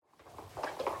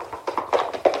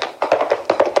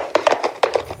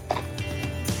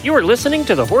You are listening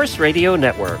to the Horse Radio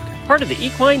Network, part of the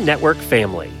Equine Network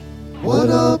family.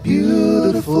 What a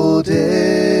beautiful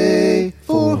day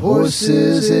for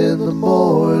horses in the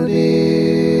morning.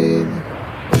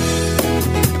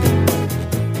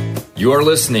 You are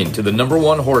listening to the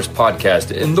 #1 horse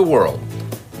podcast in the world.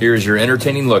 Here is your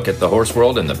entertaining look at the horse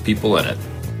world and the people in it.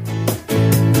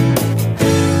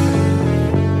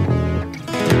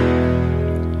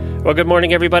 Well, good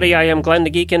morning, everybody. I am Glenn the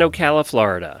Geek in Ocala,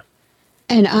 Florida.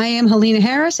 And I am Helena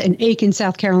Harris in Aiken,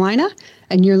 South Carolina.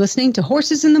 And you're listening to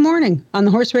Horses in the Morning on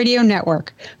the Horse Radio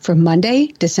Network for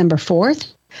Monday, December 4th,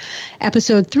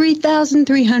 episode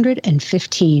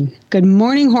 3315. Good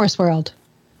morning, Horse World.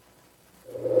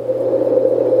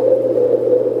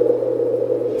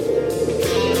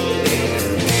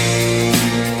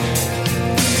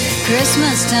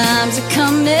 Christmas time's a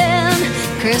comin',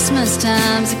 Christmas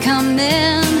time's a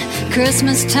comin',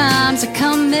 Christmas time's a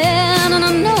comin', and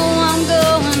I know I'm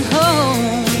going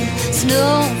home.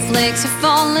 Snowflakes are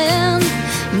falling,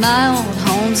 my old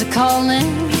home's a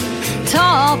calling,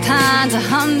 tall pines are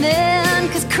humming,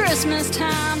 'cause Christmas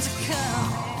time's a comin'.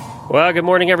 Well, good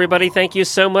morning, everybody. Thank you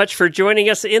so much for joining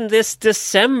us in this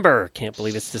December. Can't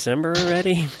believe it's December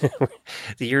already.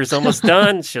 The year's almost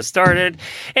done. It's just started.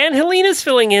 And Helena's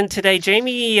filling in today.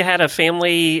 Jamie had a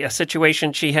family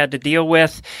situation she had to deal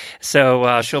with,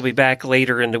 so she'll be back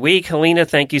later in the week. Helena,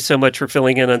 thank you so much for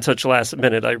filling in on such last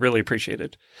minute. I really appreciate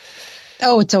it.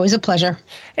 Oh, it's always a pleasure.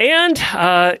 And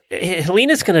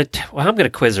Helena's I'm going to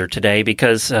quiz her today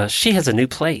because she has a new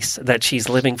place that she's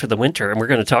living for the winter, and we're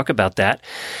going to talk about that.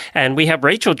 And we have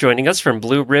Rachel joining us from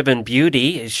Blue Ribbon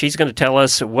Beauty. She's going to tell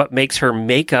us what makes her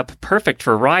makeup perfect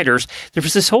for riders. There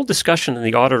was this whole discussion in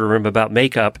the auditor room about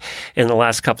makeup in the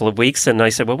last couple of weeks, and I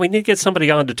said, well, we need to get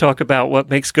somebody on to talk about what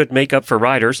makes good makeup for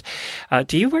riders.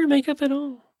 Do you wear makeup at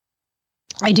all?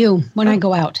 I do when I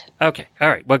go out. Okay. All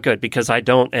right. Well, good, because I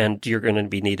don't, and you're going to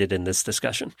be needed in this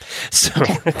discussion. So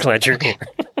glad you're here.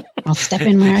 I'll step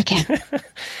in where I can.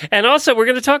 And also, we're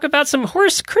going to talk about some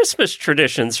horse Christmas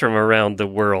traditions from around the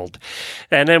world.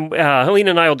 And then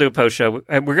Helena and I will do a post show,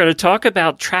 and we're going to talk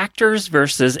about tractors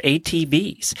versus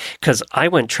ATVs, because I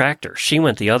went tractor. She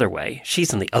went the other way.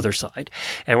 She's on the other side.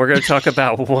 And we're going to talk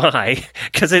about why,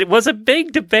 because it was a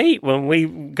big debate when we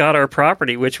got our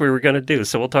property, which we were going to do.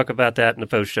 So we'll talk about that in the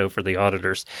post show for the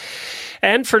auditors.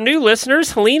 And for new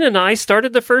listeners, Helena and I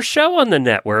started the first show on the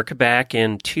network back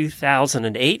in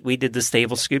 2008. We did the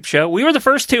Stable Scoop show. We were the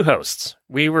first two hosts.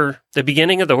 We were the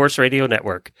beginning of the Horse Radio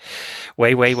Network,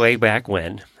 way, way, way back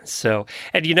when. So,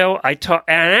 and you know, and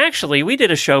actually, we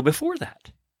did a show before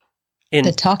that. In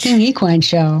the Talking Equine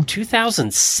Show.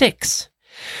 2006.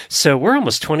 So we're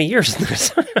almost 20 years in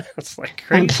this. It's like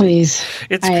crazy. Please.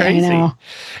 It's crazy. I know.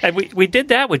 And we did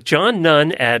that with John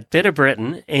Nunn at Bit of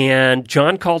Britain, and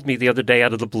John called me the other day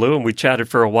out of the blue, and we chatted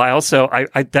for a while. So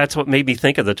I that's what made me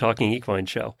think of the Talking Equine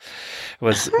Show.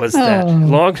 Was that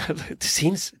long? It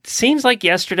seems like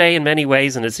yesterday in many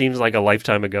ways, and it seems like a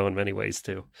lifetime ago in many ways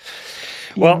too.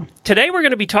 Well, today we're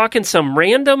going to be talking some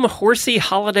random horsey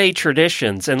holiday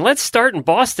traditions. And let's start in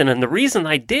Boston. And the reason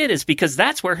I did is because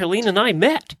that's where Helena and I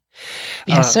met.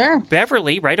 Yes, sir.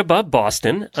 Beverly, right above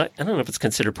Boston. I don't know if it's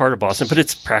considered part of Boston, but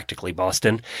it's practically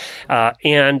Boston.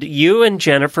 And you and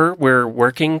Jennifer were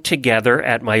working together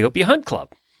at Myopia Hunt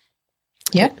Club.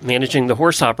 Yep. Managing the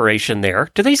horse operation there.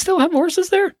 Do they still have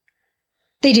horses there?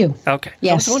 They do. Okay.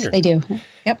 Yes, they do.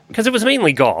 Yep. Because it was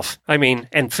mainly golf.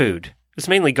 And food. It's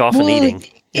mainly golf and eating.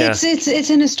 It's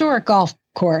an historic golf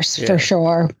course for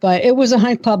sure, but it was a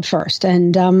hunt club first.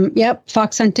 And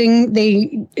fox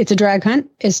hunting, it's a drag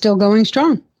hunt, is still going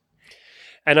strong.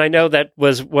 And I know that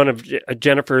was one of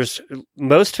Jennifer's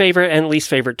most favorite and least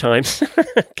favorite times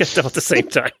all at the same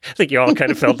time. I think you all kind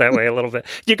of felt that way a little bit.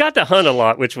 You got to hunt a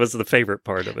lot, which was the favorite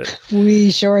part of it. We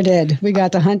sure did. We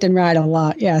got to hunt and ride a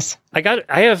lot, yes. I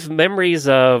have memories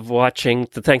of watching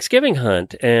the Thanksgiving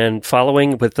hunt and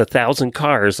following with 1,000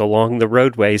 cars along the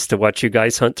roadways to watch you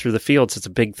guys hunt through the fields. It's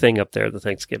a big thing up there, the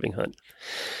Thanksgiving hunt.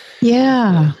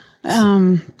 Yeah.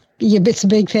 It's a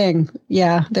big thing.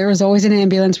 Yeah, there was always an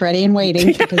ambulance ready and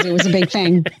waiting because it was a big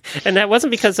thing. And that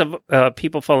wasn't because of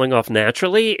people falling off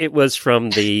naturally. It was from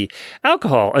the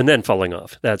alcohol and then falling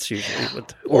off. That's usually what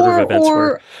the order of events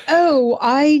were.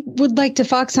 I would like to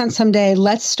fox hunt someday.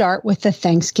 Let's start with the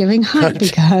Thanksgiving hunt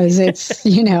because it's,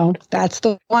 that's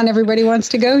the one everybody wants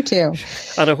to go to.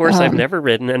 On a horse I've never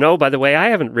ridden. And by the way, I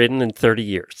haven't ridden in 30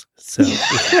 years. So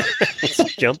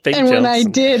it's jumping. And when I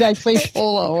did, I played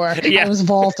polo or I was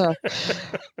vaulter.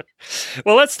 answer.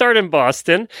 Well, let's start in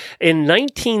Boston. In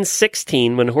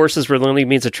 1916, when horses were the only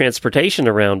means of transportation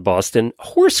around Boston,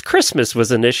 Horse Christmas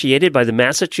was initiated by the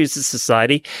Massachusetts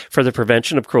Society for the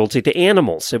Prevention of Cruelty to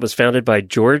Animals. It was founded by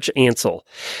George Ansel.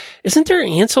 Isn't there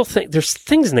Ansel? There's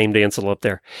things named Ansel up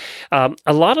there.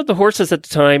 A lot of the horses at the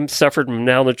time suffered from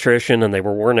malnutrition, and they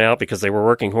were worn out because they were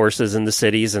working horses in the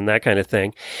cities and that kind of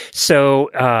thing. So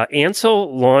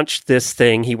Ansel launched this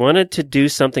thing. He wanted to do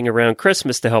something around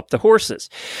Christmas to help the horses.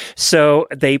 So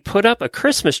they put up a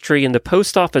Christmas tree in the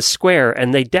post office square,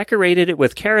 and they decorated it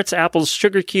with carrots, apples,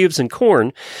 sugar cubes, and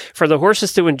corn for the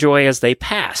horses to enjoy as they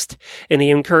passed. And he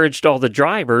encouraged all the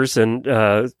drivers and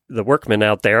the workmen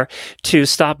out there to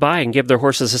stop by and give their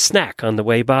horses a snack on the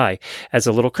way by as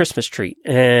a little Christmas treat.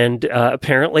 And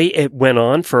apparently it went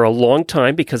on for a long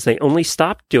time because they only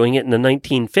stopped doing it in the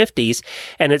 1950s,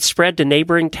 and it spread to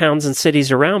neighboring towns and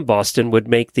cities around Boston would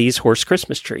make these horse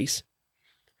Christmas trees.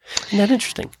 Isn't that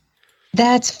interesting?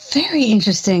 That's very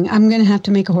interesting. I'm going to have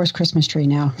to make a horse Christmas tree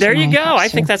now. There you go. I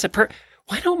think that's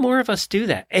why don't more of us do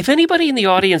that? If anybody in the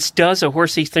audience does a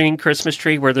horsey themed Christmas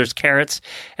tree where there's carrots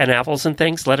and apples and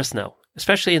things, let us know,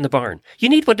 especially in the barn. You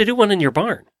need to do one in your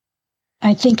barn.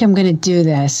 I think I'm going to do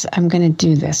this.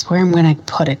 Where am I going to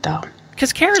put it, though?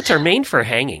 Because carrots are made for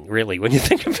hanging, really, when you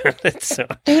think about it. So.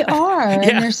 They are.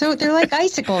 Yeah. And they're like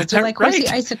icicles. They're like horsey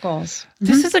icicles.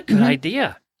 This is a good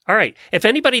idea. All right. If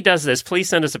anybody does this, please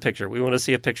send us a picture. We want to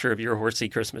see a picture of your horsey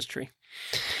Christmas tree.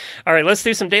 All right, let's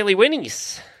do some daily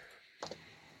winnies.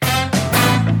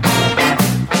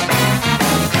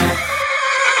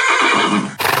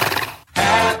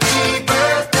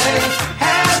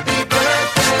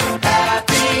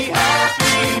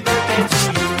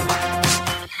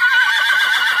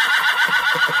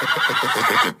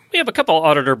 We have a couple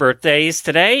auditor birthdays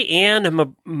today. Ann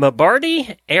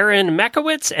Mabardi, Aaron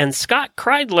Makowitz, and Scott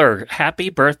Kreidler. Happy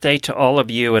birthday to all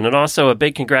of you. And also a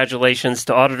big congratulations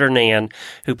to Auditor Nan,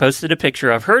 who posted a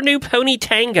picture of her new pony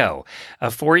Tango, a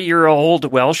 4-year-old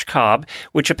Welsh cob,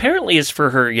 which apparently is for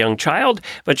her young child,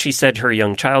 but she said her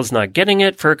young child's not getting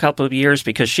it for a couple of years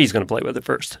because she's going to play with it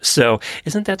first. So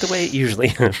isn't that the way it usually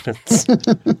happens?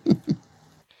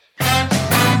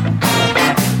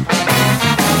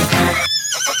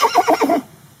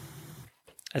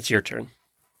 That's your turn.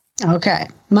 Okay.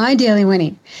 My daily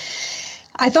winning.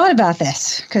 I thought about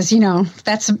this because,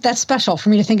 that's special for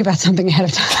me to think about something ahead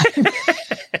of time.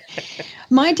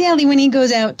 My daily winning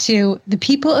goes out to the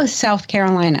people of South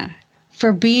Carolina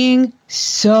for being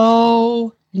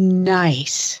so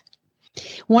nice.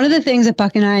 One of the things that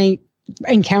Buck and I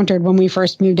encountered when we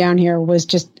first moved down here was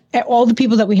just all the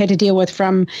people that we had to deal with,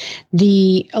 from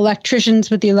the electricians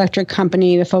with the electric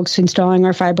company, the folks installing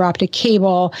our fiber optic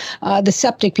cable, the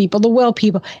septic people, the well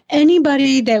people,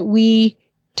 anybody that we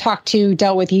talked to,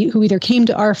 dealt with, who either came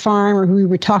to our farm or who we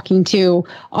were talking to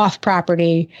off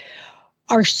property,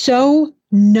 are so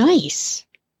nice.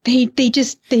 They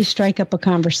strike up a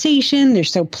conversation. They're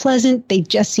so pleasant. They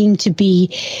just seem to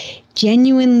be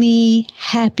genuinely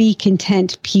happy,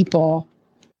 content people.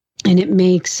 And it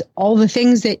makes all the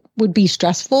things that would be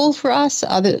stressful for us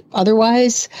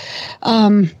otherwise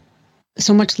so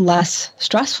much less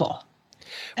stressful.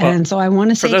 Well, and so I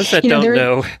want to say, for those that don't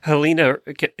know, Helena,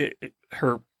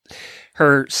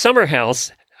 her summer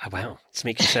house. Oh, wow, it's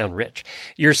making you sound rich.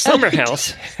 Your summer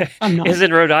house is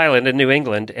in Rhode Island in New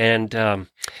England, and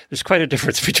there's quite a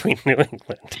difference between New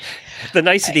England, the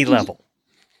nicety level.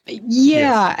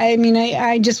 Yeah, I mean,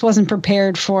 I just wasn't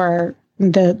prepared for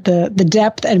the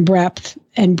depth and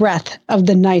breadth of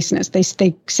the niceness. They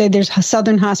say there's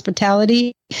Southern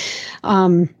hospitality.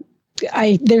 This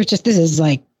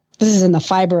is in the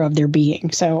fiber of their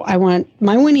being. So I want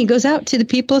my winning goes out to the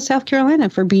people of South Carolina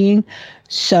for being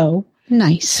so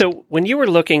nice. So when you were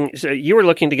looking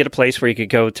to get a place where you could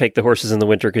go take the horses in the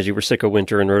winter because you were sick of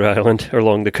winter in Rhode Island or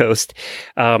along the coast.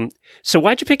 So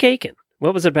why'd you pick Aiken?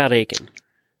 What was it about Aiken?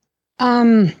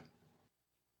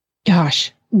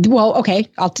 Gosh. Well, okay.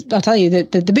 I'll tell you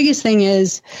that the biggest thing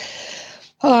is,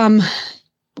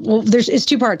 it's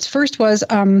two parts. First was,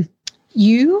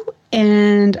 you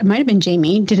and it might have been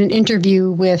Jamie did an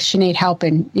interview with Sinead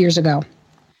Halpin years ago.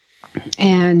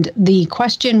 And the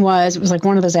question was, it was like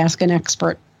one of those Ask an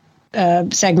Expert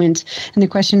segments. And the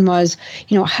question was,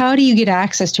 how do you get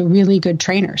access to really good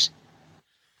trainers?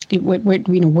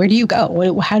 Where do you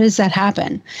go? How does that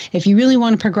happen? If you really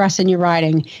want to progress in your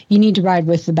riding, you need to ride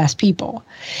with the best people.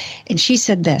 And she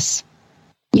said this: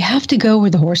 you have to go where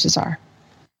the horses are.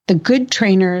 The good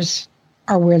trainers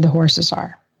are where the horses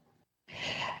are.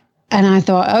 And I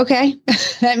thought, okay,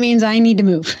 that means I need to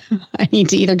move. I need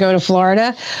to either go to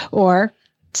Florida or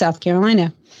South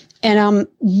Carolina. And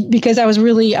because I was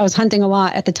hunting a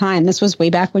lot at the time. This was way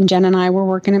back when Jen and I were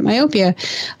working at Myopia.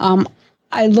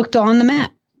 I looked on the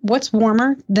map. What's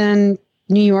warmer than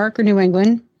New York or New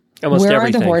England? Almost Where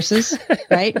everything. are the horses?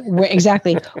 Right?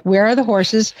 Exactly. Where are the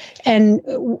horses? And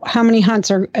how many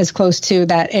hunts are as close to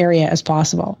that area as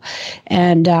possible?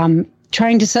 And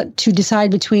trying to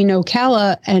decide between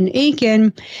Ocala and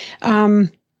Aiken.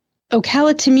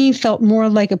 Ocala to me felt more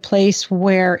like a place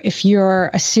where if you're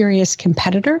a serious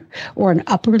competitor or an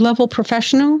upper level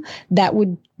professional, that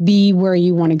would be where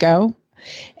you want to go.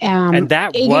 And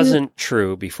that Aiken wasn't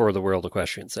true before the World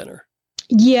Equestrian Center.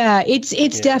 Yeah,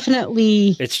 it's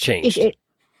definitely it's changed.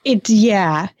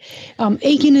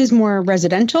 Aiken is more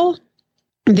residential.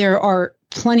 There are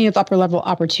plenty of upper level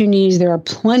opportunities. There are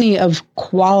plenty of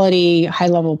quality high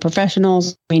level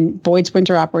professionals. I mean, Boyd's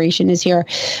winter operation is here,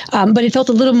 but it felt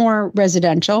a little more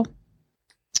residential.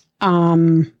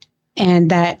 And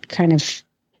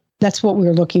that's what we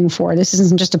were looking for. This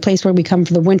isn't just a place where we come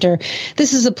for the winter.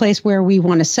 This is a place where we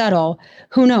want to settle.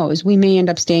 Who knows? We may end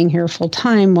up staying here full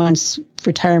time once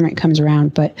retirement comes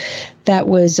around. But that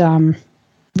was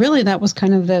that was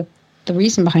kind of the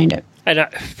reason behind it. And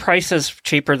price is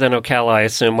cheaper than Ocala, I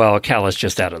assume. Well, Ocala's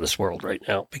just out of this world right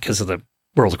now because of the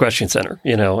World Equestrian Center.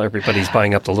 You know, everybody's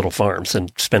buying up the little farms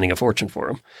and spending a fortune for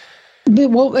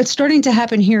them. Well, it's starting to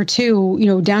happen here too. You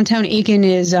know, downtown Aiken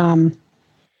is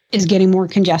getting more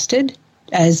congested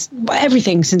as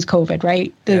everything since COVID,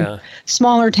 right? The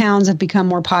smaller towns have become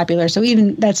more popular. So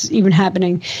that's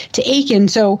happening to Aiken.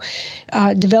 So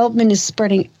development is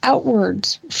spreading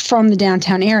outwards from the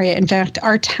downtown area. In fact,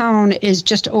 our town is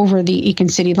just over the Aiken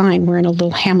city line. We're in a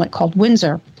little hamlet called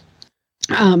Windsor.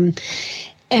 So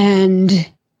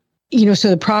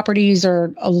the properties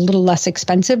are a little less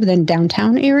expensive than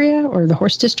downtown area or the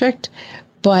horse district,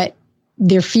 but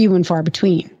they're few and far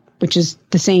between, which is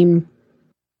the same,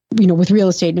 with real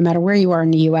estate, no matter where you are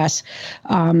in the U.S.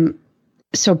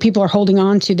 So people are holding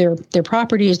on to their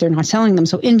properties. They're not selling them.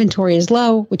 So inventory is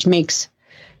low, which makes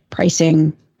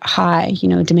pricing high.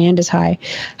 Demand is high.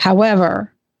 However,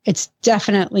 it's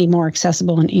definitely more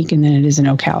accessible in Aiken than it is in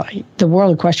Ocala. The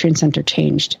World Equestrian Center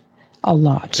changed a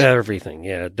lot. Everything.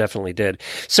 Yeah, it definitely did.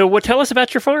 So tell us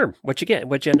about your farm. What'd you get?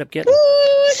 What'd you end up getting?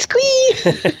 Ooh, squee!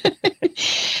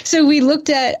 So we looked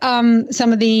at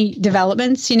some of the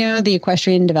developments, the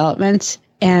equestrian developments,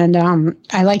 and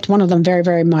I liked one of them very,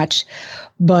 very much,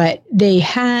 but they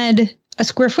had a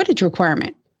square footage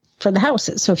requirement for the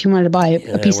houses. So if you wanted to buy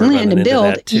a piece of land and build,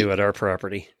 that too at our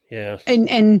property, yeah,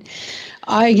 and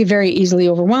I get very easily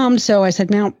overwhelmed. So I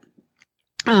said, no.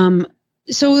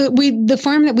 So the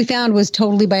farm that we found was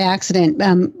totally by accident.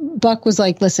 Buck was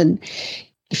like, listen,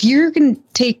 if you're going to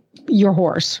take your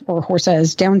horse or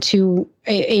horses down to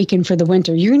Aiken for the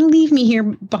winter, you're going to leave me here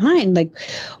behind. Like,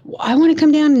 I want to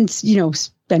come down and,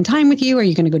 spend time with you. Are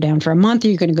you going to go down for a month? Are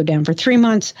you going to go down for 3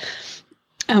 months?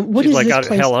 What is this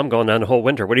place? Hell, I'm going down the whole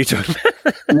winter. What are you talking about?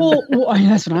 well,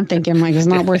 that's what I'm thinking. Like, it's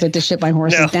not worth it to ship my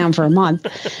horses down for a month.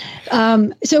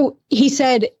 So he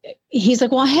said, he's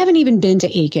like, well, I haven't even been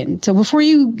to Aiken. So before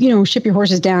you, ship your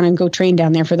horses down and go train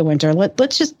down there for the winter, let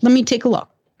me take a look.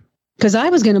 Because I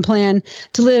was going to plan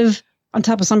to live on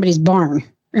top of somebody's barn,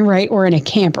 right? Or in a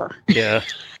camper. Yeah.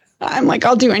 I'm like,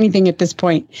 I'll do anything at this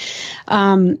point.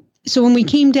 So when we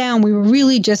came down, we were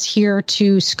really just here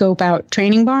to scope out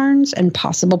training barns and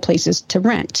possible places to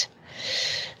rent.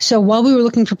 So while we were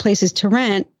looking for places to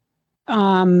rent,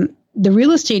 the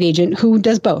real estate agent, who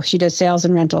does both, she does sales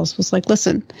and rentals, was like,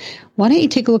 listen, why don't you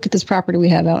take a look at this property we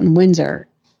have out in Windsor?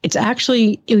 It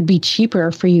would be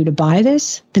cheaper for you to buy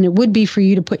this than it would be for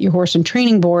you to put your horse on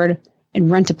training board and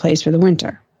rent a place for the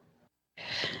winter.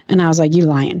 And I was like, you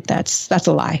lying. That's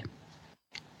a lie.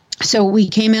 So we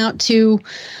came out to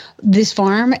this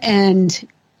farm and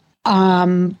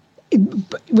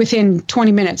within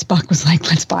 20 minutes, Buck was like,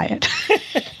 let's buy it.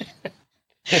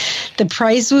 The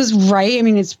price was right. I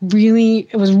mean, it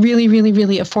was really, really,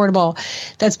 really affordable.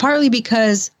 That's partly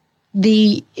because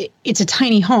it's a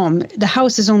tiny home. The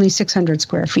house is only 600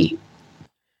 square feet,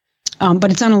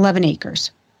 but it's on 11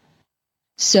 acres.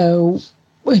 So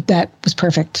that was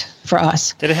perfect for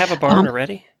us. Did it have a barn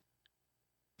already?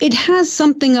 It has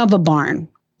something of a barn.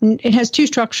 It has 2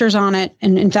 structures on it.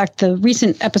 And in fact, the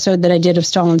recent episode that I did of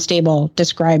Stall and Stable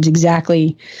describes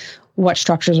exactly what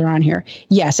structures are on here.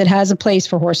 Yes, it has a place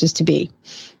for horses to be.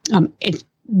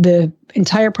 The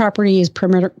entire property is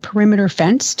perimeter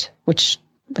fenced, which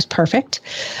was perfect.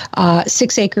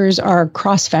 6 acres are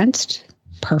cross fenced.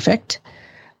 Perfect.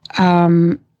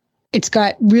 It's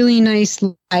got really nice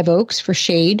live oaks for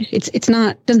shade.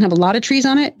 Doesn't have a lot of trees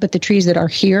on it, but the trees that are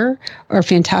here are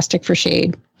fantastic for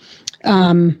shade.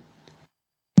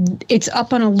 it's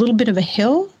up on a little bit of a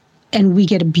hill, and we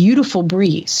get a beautiful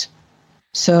breeze.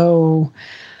 So,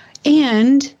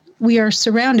 and we are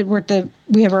surrounded.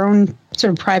 We have our own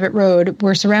sort of private road.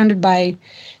 We're surrounded by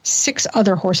 6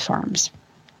 other horse farms.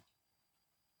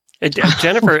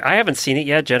 Jennifer, I haven't seen it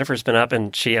yet. Jennifer's been up,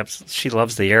 and she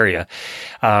loves the area.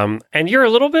 And you're a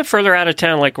little bit further out of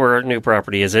town, like where our new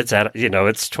property is. It's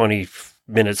it's 20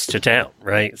 minutes to town,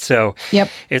 right? So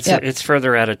it's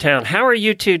further out of town. How are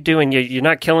you two doing? You're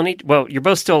not killing it? Well, you're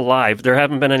both still alive. There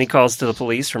haven't been any calls to the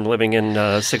police from living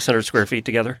in 600 square feet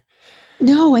together?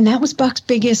 No, and that was Buck's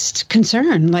biggest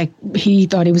concern. Like, he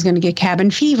thought he was going to get cabin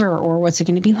fever, or what's it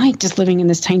going to be like just living in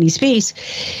this tiny space?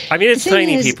 I mean, it's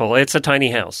tiny, people. It's a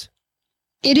tiny house.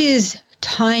 It is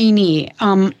tiny,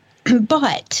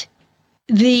 but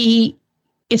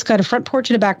it's got a front porch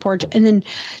and a back porch. And then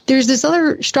there's this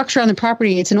other structure on the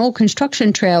property. It's an old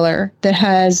construction trailer that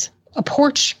has a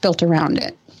porch built around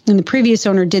it. And the previous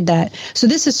owner did that. So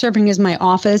this is serving as my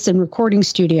office and recording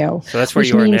studio. So that's where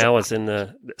you are now, is in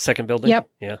the second building? Yep.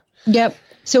 Yeah. Yep.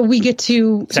 So we get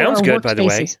to... Sounds good, by the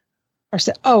way.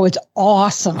 It's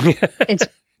awesome. It's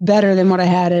better than what I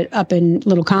had up in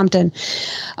Little Compton.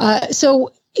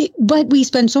 But we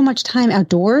spend so much time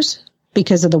outdoors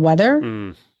because of the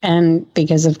weather and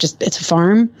because of it's a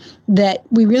farm, that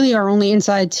we really are only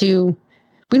inside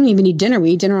we don't even eat dinner.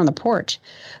 We eat dinner on the porch,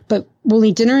 but we'll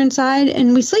eat dinner inside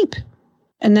and we sleep.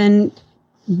 And then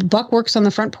Buck works on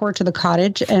the front porch of the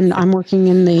cottage, and I'm working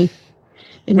in my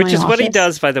Which is office. what he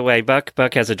does, by the way.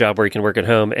 Buck has a job where he can work at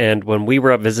home. And when we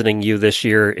were up visiting you this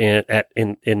year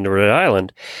in Rhode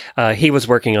Island, he was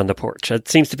working on the porch. It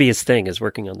seems to be his thing, is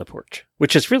working on the porch,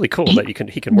 which is really cool that he can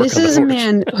work on the porch. This is a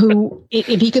man who,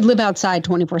 if he could live outside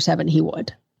 24/7, he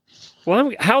would.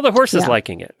 Well, how are the horses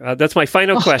liking it? That's my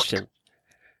final question.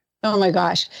 Oh my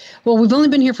gosh. Well, we've only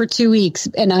been here for 2 weeks,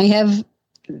 and I have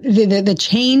the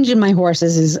change in my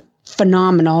horses is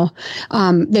phenomenal.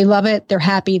 They love it. They're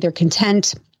happy. They're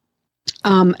content.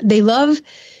 They love,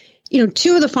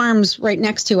 2 of the farms right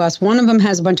next to us. One of them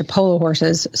has a bunch of polo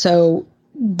horses. So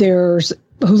who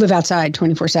live outside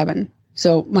 24/7.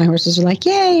 So my horses are like,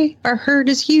 yay, our herd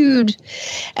is huge.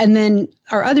 And then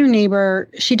our other neighbor,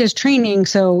 she does training.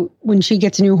 So when she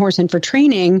gets a new horse in for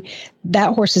training,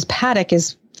 that horse's paddock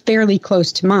is fairly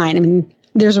close to mine. I mean,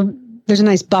 there's a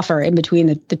nice buffer in between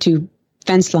the 2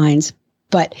 fence lines.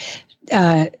 But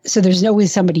so there's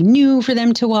always somebody new for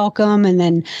them to welcome. And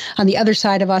then on the other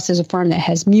side of us is a farm that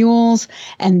has mules.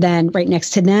 And then right next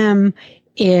to them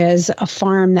is a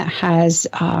farm that has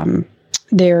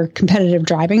their competitive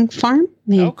driving farm.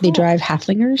 They drive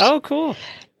halflings. Oh, cool.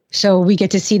 So we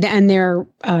get to see them,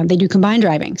 and they do combined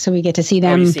driving. So we get to see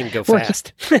them. Oh, you see them go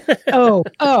fast.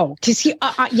 to see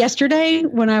yesterday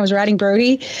when I was riding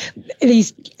Brody,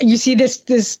 you see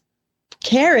this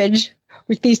carriage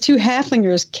with these 2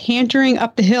 halflingers cantering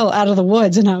up the hill out of the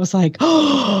woods. And I was like,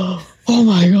 oh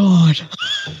my God,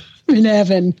 I'm in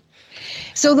heaven.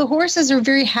 So the horses are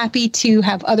very happy to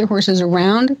have other horses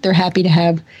around. They're happy to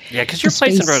have. Yeah, because your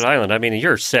place in Rhode Island, I mean,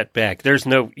 you're set back.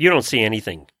 You don't see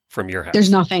anything from your house. There's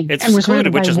nothing. It's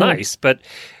secluded, which is nice. But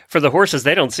for the horses,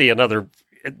 they don't see another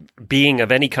being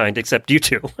of any kind except you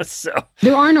 2. So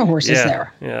there are no horses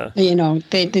there. Yeah.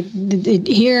 They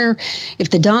here, if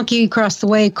the donkey across the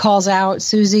way calls out,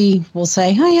 Susie will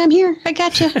say, "Hi, I'm here. I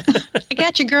got you. I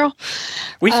got you, girl."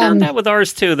 We found that with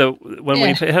ours too. Though when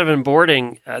we have been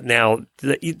boarding now,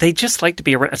 they just like to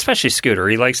be around. Especially Scooter.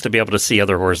 He likes to be able to see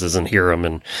other horses and hear them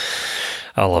and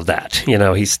all of that. He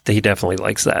definitely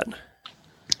likes that.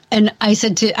 And I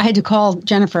had to call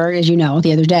Jennifer, as you know,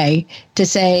 the other day to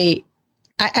say,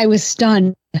 I was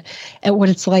stunned at what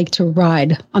it's like to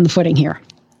ride on the footing here.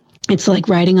 It's like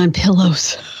riding on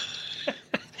pillows.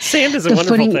 Sand is a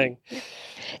wonderful thing.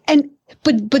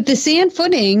 But the sand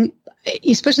footing,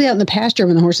 especially out in the pasture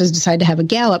when the horses decide to have a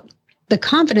gallop, the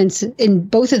confidence in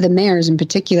both of the mares in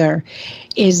particular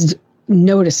is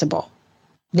noticeable.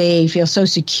 They feel so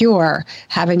secure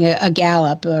having a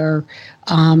gallop or,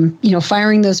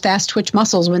 firing those fast twitch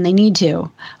muscles when they need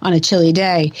to on a chilly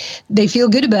day. They feel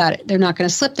good about it. They're not going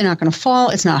to slip. They're not going to fall.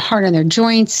 It's not hard on their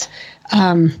joints.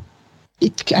 I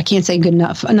can't say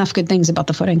enough good things about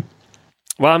the footing.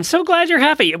 Well, I'm so glad you're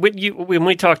happy. When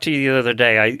we talked to you the other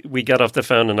day, we got off the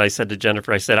phone and I said to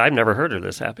Jennifer, I've never heard her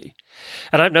this happy.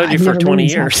 And I've known you for 20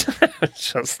 years.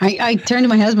 I turned to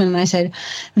my husband and I said,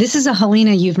 this is a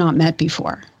Helena you've not met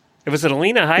before. It was a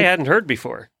Helena I hadn't heard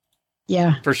before.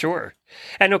 Yeah. For sure.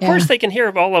 And of course, they can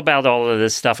hear all about all of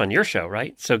this stuff on your show,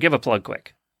 right? So give a plug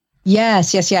quick.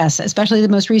 Yes, yes, yes. Especially the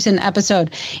most recent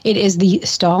episode. It is the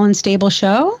Stall and Stable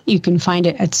Show. You can find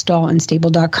it at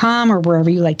stallandstable.com or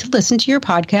wherever you like to listen to your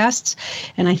podcasts.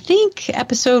 And I think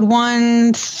episode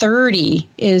 130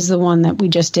 is the one that we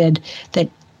just did that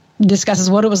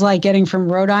discusses what it was like getting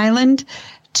from Rhode Island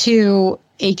to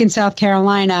Aiken, South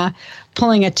Carolina,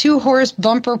 pulling a 2-horse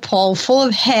bumper pull full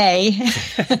of hay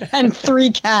and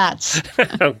 3 cats.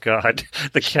 Oh, God.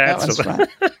 The cats. That was fun.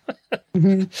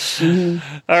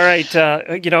 All right. I'm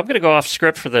going to go off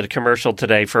script for the commercial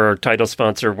today for our title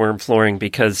sponsor, WERM Flooring,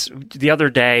 because the other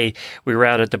day we were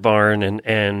out at the barn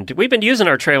and we've been using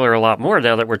our trailer a lot more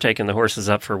now that we're taking the horses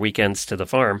up for weekends to the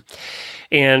farm.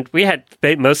 And we had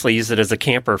mostly used it as a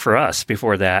camper for us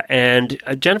before that. And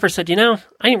Jennifer said,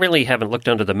 I really haven't looked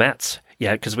under the mats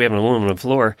yet because we have an aluminum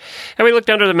floor. And we looked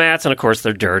under the mats, and of course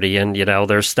they're dirty, and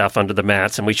there's stuff under the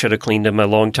mats, and we should have cleaned them a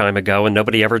long time ago, and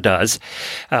nobody ever does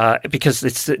because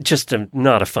it's just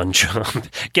not a fun job.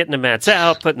 Getting the mats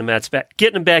out, putting the mats back,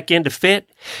 getting them back in to fit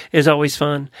is always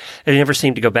fun. They never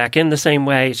seem to go back in the same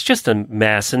way. It's just a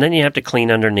mess, and then you have to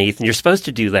clean underneath, and you're supposed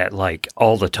to do that like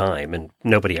all the time, and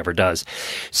nobody ever does.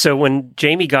 So when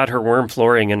Jamie got her WERM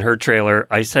flooring in her trailer,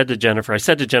 I said to Jennifer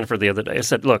the other day, I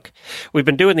said, look, we've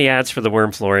been doing the ads for the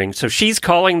WERM flooring. So she's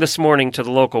calling this morning to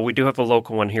the local. We do have a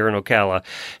local one here in Ocala.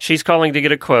 She's calling to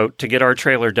get a quote to get our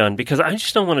trailer done because I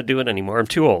just don't want to do it anymore. I'm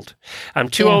too old. I'm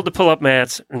too old to pull up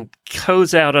mats and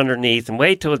hose out underneath and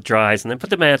wait till it dries and then put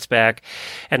the mats back.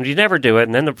 And you never do it.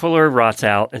 And then the puller rots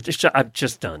out. And I'm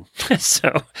just done.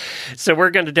 So we're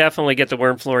going to definitely get the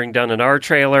WERM flooring done in our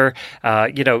trailer.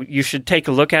 You should take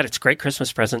a look at it. It's a great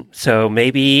Christmas present. So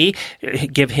maybe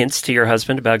give hints to your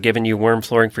husband about giving you WERM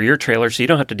flooring for your trailer so you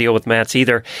don't have to deal with mats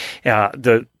either.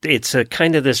 It's a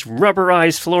kind of this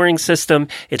rubberized flooring system.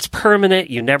 It's permanent.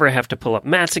 You never have to pull up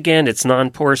mats again. It's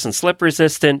non-porous and slip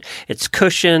resistant. It's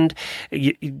cushioned.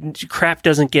 Crap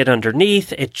doesn't get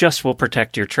underneath. It just will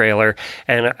protect your trailer.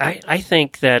 And I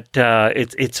think that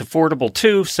it's affordable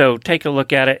too. So take a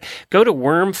look at it. Go to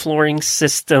WERM Flooring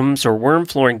Systems or WERM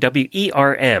Flooring,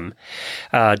 WERM,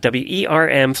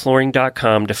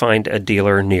 WERMflooring.com to find a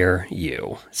dealer near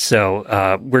you.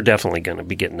 So we're definitely going to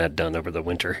be getting that done over the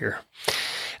winter here.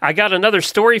 I got another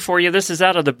story for you. This is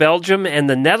out of the Belgium and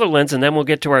the Netherlands, and then we'll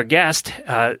get to our guest.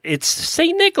 It's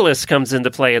St. Nicholas comes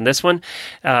into play in this one.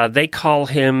 They call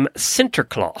him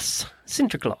Sinterklaas.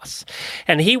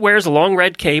 And he wears a long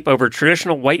red cape over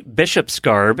traditional white bishop's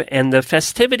garb, and the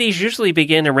festivities usually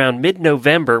begin around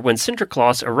mid-November when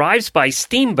Sinterklaas arrives by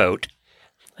steamboat.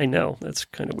 I know, that's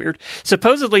kind of weird.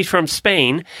 Supposedly from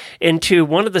Spain into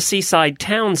one of the seaside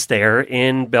towns there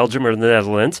in Belgium or the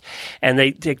Netherlands, and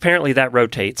apparently that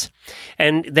rotates.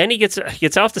 And then he gets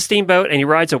off the steamboat and he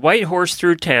rides a white horse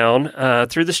through town,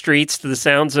 through the streets to the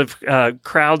sounds of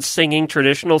crowds singing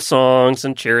traditional songs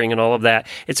and cheering and all of that.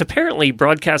 It's apparently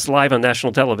broadcast live on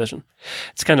national television.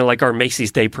 It's kind of like our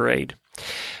Macy's Day Parade.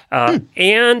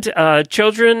 And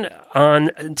children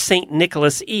on St.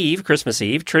 Nicholas Eve, Christmas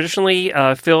Eve, traditionally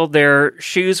filled their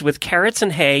shoes with carrots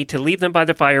and hay to leave them by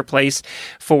the fireplace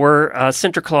for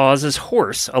Sinterklaas's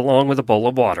horse, along with a bowl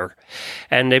of water.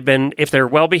 And if they're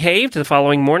well behaved, the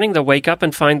following morning they'll wake up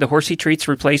and find the horsey treats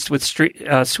replaced with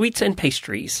sweets and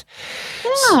pastries.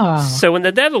 Oh. So in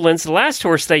the Netherlands, the last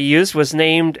horse they used was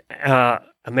named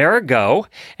Amerigo,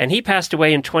 and he passed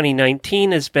away in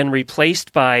 2019. Has been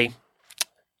replaced by.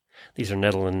 These are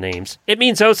Netherlands names. It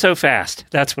means oh so fast.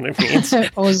 That's what it means.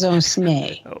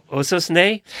 Ozosne.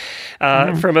 Ozosne?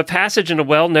 From a passage in a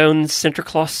well-known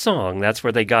Sinterklaas song. That's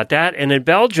where they got that. And in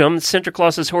Belgium,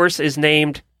 Sinterklaas's horse is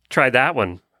named, try that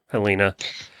one, Helena.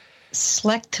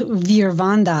 Slecht weer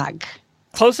vandaag.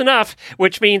 Close enough,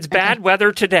 which means bad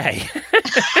weather today.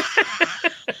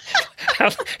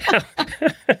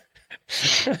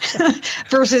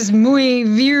 Versus muy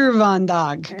weer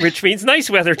vandaag. Which means nice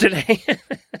weather today.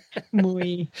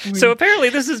 Muy. So apparently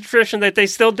this is a tradition that they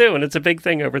still do, and it's a big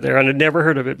thing over there, and I'd never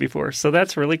heard of it before. So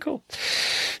that's really cool.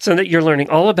 So that you're learning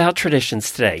all about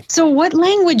traditions today. So what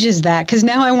language is that? Because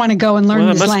now I want to go and learn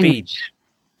this language. It must be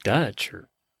Dutch,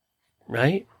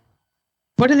 right?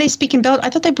 What do they speak in Belgium? I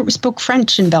thought they spoke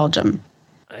French in Belgium.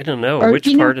 I don't know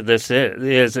which part of this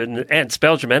is. And it's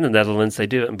Belgium and the Netherlands. They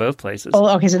do it in both places.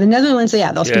 Oh, okay. So the Netherlands,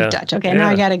 they'll speak Dutch. Okay, now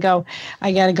I gotta go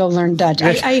learn Dutch.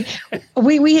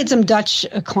 We had some Dutch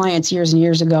clients years and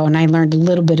years ago, and I learned a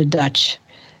little bit of Dutch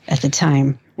at the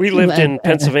time. We lived in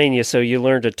Pennsylvania, so you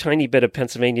learned a tiny bit of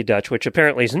Pennsylvania Dutch, which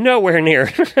apparently is nowhere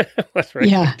near what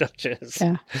regular Dutch is.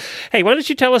 Yeah. Hey, why don't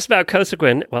you tell us about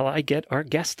Kosequin while I get our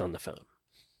guest on the phone?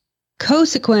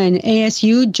 Cosequin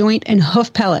ASU joint and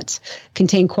hoof pellets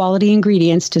contain quality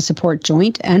ingredients to support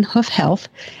joint and hoof health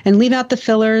and leave out the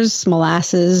fillers,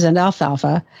 molasses, and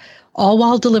alfalfa, all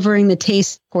while delivering the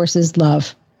taste horses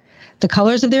love. The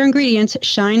colors of their ingredients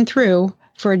shine through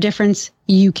for a difference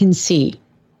you can see.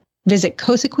 Visit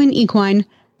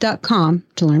cosequinequine.com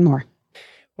to learn more.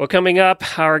 Well, coming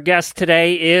up, our guest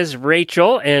today is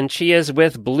Rachel, and she is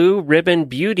with Blue Ribbon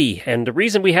Beauty. And the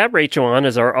reason we have Rachel on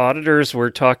is our auditors were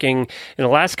talking in the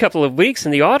last couple of weeks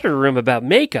in the auditor room about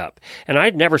makeup. And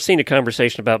I'd never seen a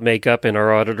conversation about makeup in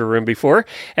our auditor room before.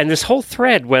 And this whole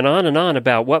thread went on and on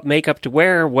about what makeup to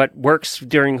wear, what works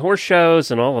during horse shows,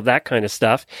 and all of that kind of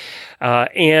stuff.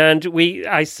 And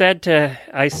I said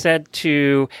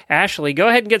to Ashley, go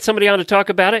ahead and get somebody on to talk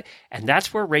about it. And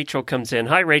that's where Rachel comes in.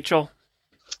 Hi, Rachel.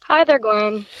 Hi there,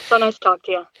 Glenn. So nice to talk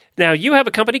to you. Now, you have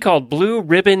a company called Blue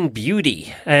Ribbon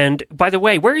Beauty. And by the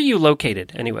way, where are you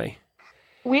located anyway?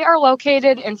 We are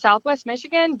located in Southwest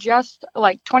Michigan, just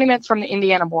like 20 minutes from the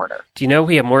Indiana border. Do you know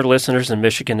we have more listeners in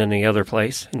Michigan than any other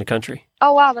place in the country?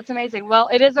 Oh, wow. That's amazing. Well,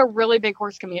 it is a really big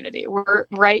horse community. We're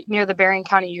right near the Berrien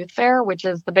County Youth Fair, which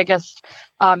is the biggest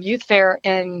youth fair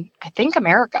in, I think,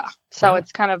 America. So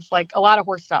It's kind of like a lot of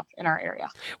horse stuff in our area.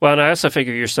 Well, and I also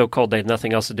figure you're so cold they have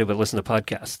nothing else to do but listen to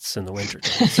podcasts in the winter.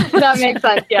 That makes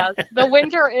sense, yes. The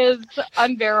winter is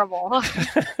unbearable.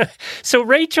 So,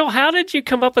 Rachel, how did you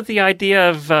come up with the idea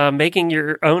of making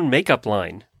your own makeup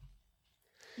line?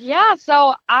 Yeah,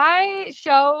 so I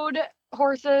showed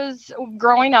horses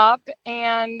growing up,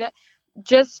 and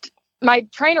just my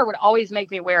trainer would always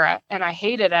make me wear it, and I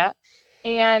hated it.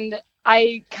 And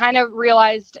I kind of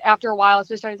realized after a while,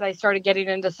 especially as I started getting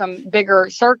into some bigger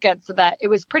circuits, that it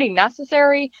was pretty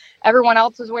necessary. Everyone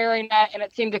else was wearing it, and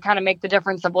it seemed to kind of make the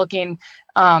difference of looking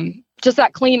just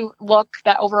that clean look,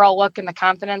 that overall look, and the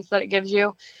confidence that it gives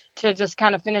you to just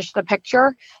kind of finish the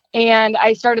picture. And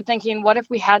I started thinking, what if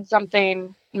we had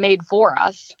something made for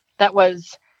us that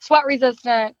was sweat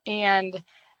resistant and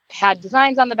had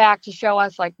designs on the back to show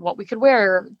us like what we could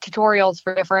wear, tutorials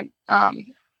for different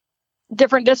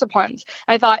disciplines.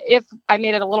 I thought if I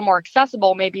made it a little more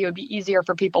accessible, maybe it would be easier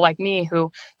for people like me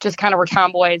who just kind of were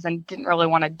tomboys and didn't really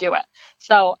want to do it.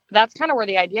 So that's kind of where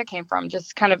the idea came from.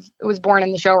 Just kind of, it was born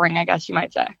in the show ring, I guess you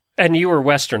might say. And you were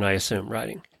Western, I assume,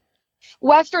 riding.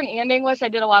 Western and English. I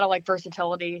did a lot of like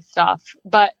versatility stuff,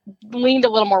 but leaned a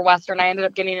little more Western. I ended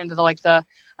up getting into the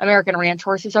American Ranch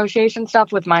Horse Association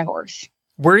stuff with my horse.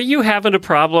 Were you having a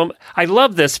problem? I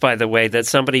love this, by the way, that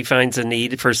somebody finds a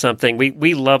need for something.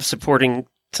 We love supporting,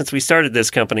 since we started this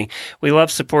company, we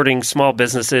love supporting small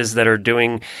businesses that are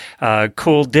doing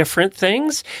cool, different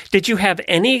things. Did you have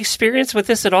any experience with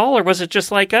this at all, or was it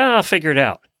just like, I'll figure it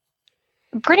out?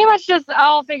 Pretty much just,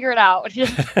 I'll figure it out.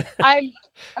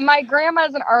 My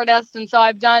grandma's an artist, and so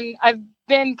I've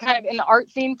been kind of in the art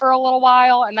scene for a little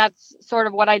while, and that's sort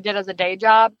of what I did as a day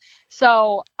job.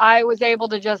 So I was able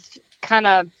to just kind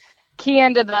of key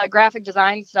into the graphic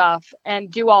design stuff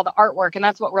and do all the artwork. And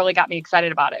that's what really got me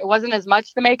excited about it. It wasn't as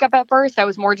much the makeup at first. I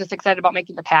was more just excited about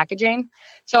making the packaging.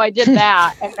 So I did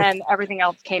that, and then everything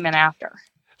else came in after.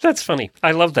 That's funny.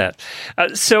 I love that.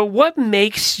 So what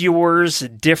makes yours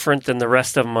different than the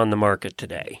rest of them on the market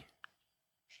today?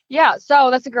 Yeah, so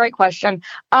that's a great question.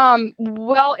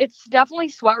 Well, it's definitely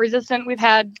sweat resistant. We've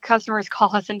had customers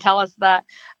call us and tell us that,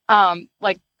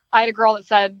 I had a girl that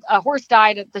said a horse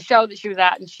died at the show that she was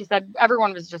at, and she said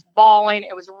everyone was just bawling.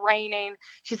 It was raining.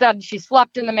 She said she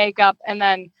slept in the makeup, and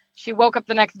then she woke up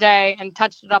the next day and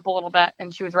touched it up a little bit,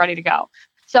 and she was ready to go.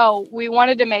 So we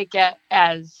wanted to make it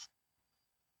as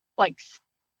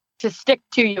to stick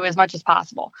to you as much as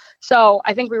possible. So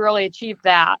I think we really achieved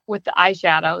that with the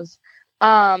eyeshadows.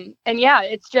 And yeah,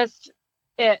 it's just,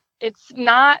 it's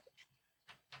not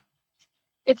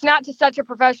to such a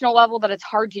professional level that it's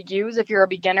hard to use if you're a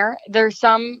beginner. There's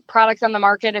some products on the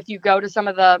market, if you go to some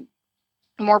of the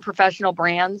more professional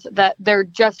brands, that they're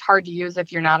just hard to use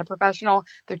if you're not a professional.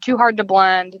 They're too hard to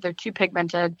blend. They're too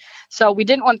pigmented. So we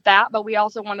didn't want that, but we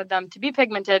also wanted them to be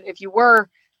pigmented if you were,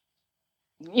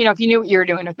 if you knew what you were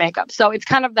doing with makeup. So it's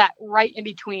kind of that right in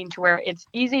between to where it's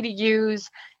easy to use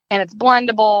and it's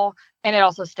blendable and it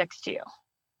also sticks to you.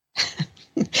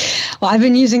 Well, I've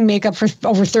been using makeup for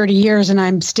over 30 years and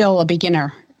I'm still a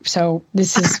beginner. So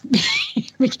this is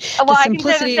well, I can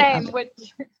say the same, which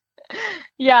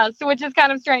is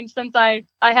kind of strange since I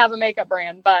have a makeup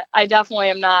brand, but I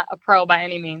definitely am not a pro by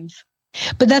any means.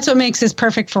 But that's what makes this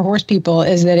perfect for horse people,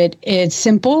 is that it's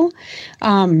simple.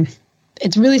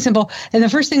 It's really simple. And the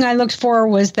first thing I looked for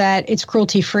was that it's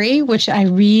cruelty-free, which I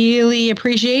really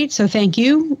appreciate. So thank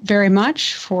you very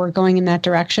much for going in that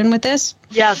direction with this.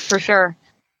 Yes, for sure.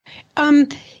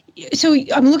 So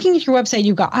I'm looking at your website.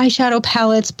 You've got eyeshadow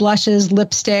palettes, blushes,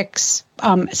 lipsticks,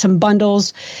 some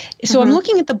bundles. So I'm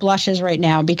looking at the blushes right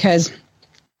now because,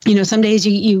 some days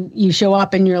you show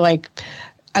up and you're like,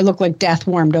 I look like death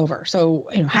warmed over. So,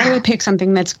 how do I pick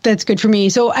something that's good for me?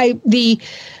 So the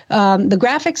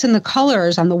graphics and the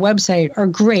colors on the website are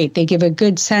great. They give a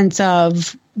good sense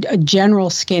of a general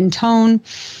skin tone.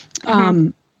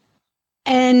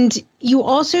 And you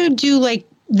also do like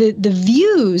the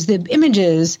views, the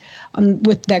images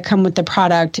that come with the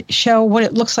product show what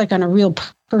it looks like on a real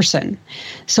person.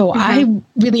 So I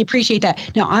really appreciate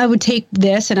that. Now, I would take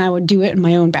this and I would do it in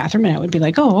my own bathroom and I would be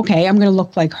like, oh, okay, I'm going to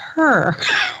look like her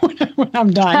when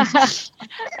I'm done.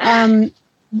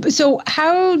 So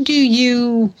how do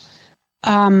you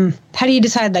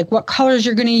decide like what colors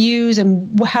you're going to use,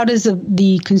 and how does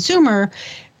the consumer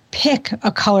pick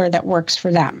a color that works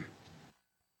for them?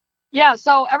 Yeah,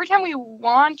 so every time we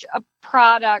launch a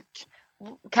product,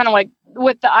 kind of like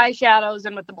with the eyeshadows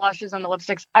and with the blushes and the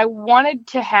lipsticks, I wanted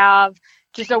to have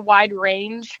just a wide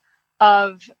range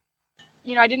of,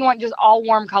 I didn't want just all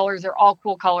warm colors or all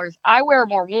cool colors. I wear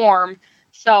more warm,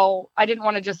 so I didn't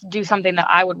want to just do something that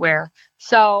I would wear.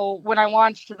 So when I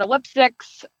launched the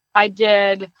lipsticks, I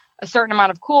did a certain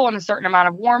amount of cool and a certain amount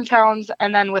of warm tones.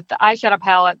 And then with the eyeshadow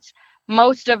palettes,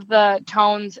 most of the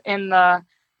tones in the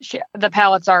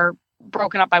palettes are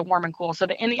broken up by warm and cool. So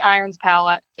the In the Irons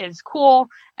palette is cool,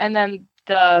 and then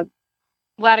the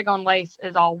Latagon Lace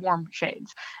is all warm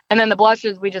shades. And then the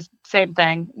blushes, we just, same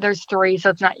thing. There's 3,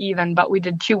 so it's not even, but we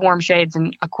did 2 warm shades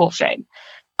and a cool shade.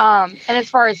 And as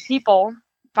far as people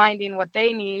finding what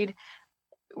they need,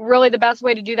 really the best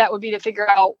way to do that would be to figure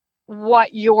out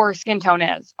what your skin tone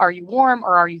is. Are you warm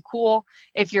or are you cool?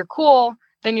 If you're cool,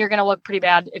 then you're going to look pretty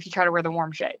bad if you try to wear the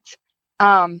warm shades.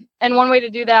 And one way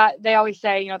to do that, they always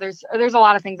say, there's a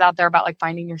lot of things out there about like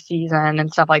finding your season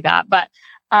and stuff like that. But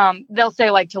they'll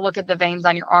say like to look at the veins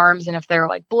on your arms, and if they're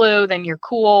like blue, then you're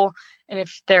cool. And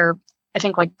if they're, I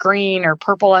think, like green or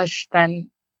purplish, then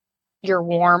you're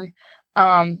warm.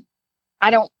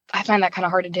 I find that kind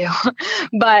of hard to do,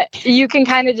 but you can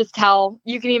kind of just tell.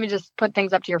 You can even just put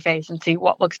things up to your face and see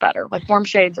what looks better, like warm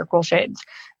shades or cool shades.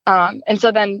 And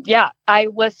so then, I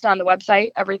list on the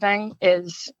website, everything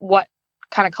is what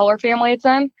kind of color family it's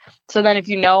in. So then if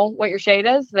you know what your shade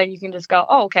is, then you can just go,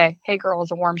 oh, okay, hey girl is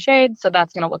a warm shade, so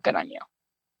that's going to look good on you.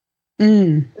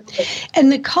 And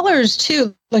the colors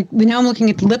too, like now I'm looking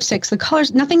at the lipsticks, the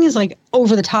colors, nothing is like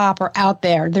over the top or out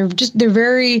there. They're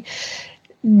very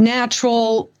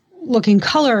natural looking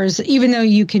colors, even though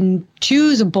you can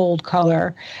choose a bold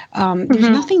color. There's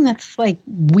nothing that's like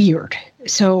weird.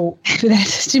 So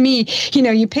that's, to me,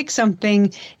 you pick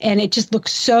something and it just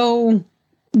looks so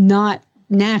not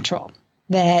natural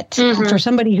that for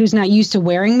somebody who's not used to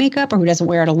wearing makeup or who doesn't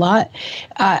wear it a lot,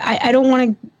 I don't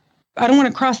want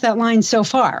to cross that line so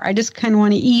far. I just kind of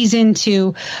want to ease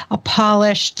into a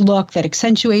polished look that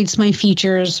accentuates my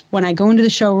features when I go into the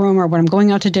showroom or when I'm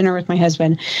going out to dinner with my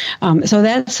husband. So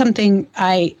that's something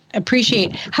I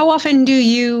appreciate. How often do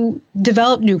you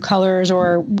develop new colors,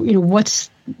 or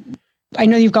I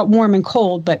know you've got warm and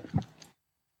cold, but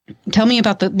tell me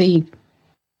about the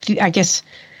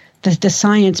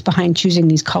science behind choosing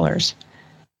these colors.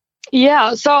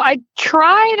 Yeah, so I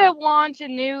try to launch a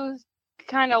new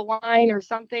kind of line or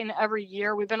something every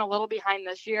year. We've been a little behind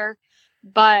this year,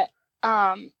 but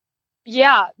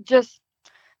just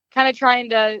kind of trying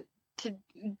to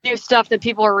do stuff that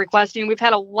people are requesting. We've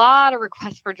had a lot of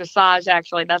requests for dressage,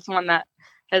 actually. That's one that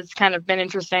has kind of been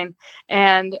interesting,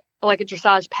 and like a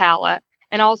dressage palette,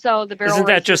 and also the barrel. Isn't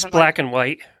that just black and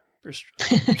white?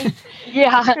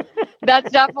 Yeah,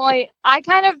 that's definitely, I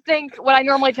kind of think what I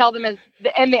normally tell them is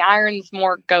the irons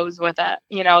more goes with it.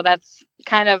 That's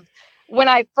kind of, when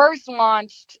I first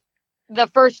launched the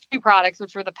first 2 products,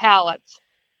 which were the palettes,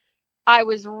 I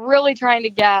was really trying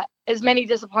to get as many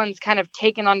disciplines kind of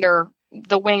taken under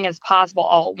the wing as possible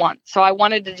all at once. So I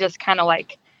wanted to just kind of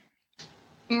like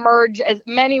merge as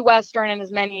many Western and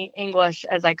as many English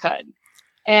as I could.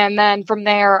 And then from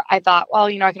there, I thought, well,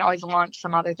 I can always launch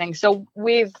some other things. So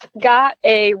we've got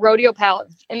a rodeo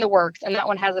palette in the works, and that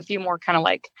one has a few more kind of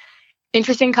like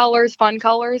interesting colors, fun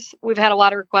colors. We've had a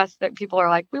lot of requests that people are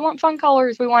like, we want fun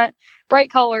colors, we want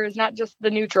bright colors, not just the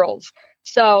neutrals.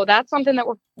 So that's something that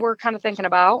we're kind of thinking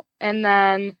about. And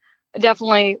then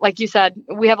definitely, like you said,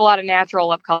 we have a lot of natural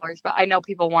lip colors, but I know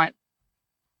people want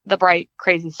the bright,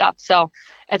 crazy stuff. So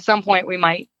at some point, we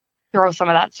might throw some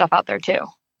of that stuff out there too.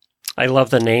 I love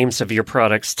the names of your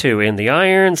products too. In the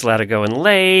Irons, Latago and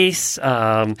Lace,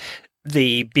 the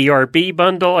BRB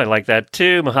bundle. I like that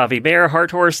too. Mojave Bear,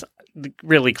 Heart Horse.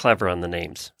 Really clever on the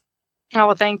names. Oh,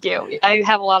 well, thank you. I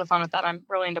have a lot of fun with that. I'm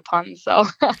really into puns. So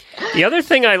The other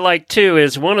thing I like, too,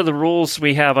 is one of the rules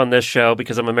we have on this show,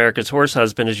 because I'm America's Horse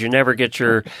Husband, is you never get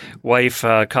your wife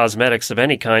cosmetics of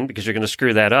any kind because you're going to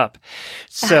screw that up.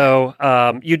 So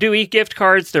you do eat gift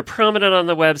cards. They're prominent on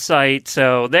the website.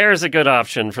 So there's a good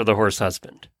option for the horse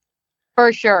husband.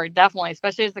 for sure, definitely,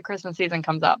 especially as the Christmas season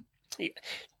comes up.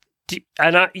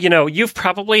 And, you've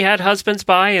probably had husbands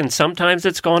buy, and sometimes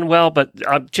it's gone well, but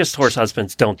just horse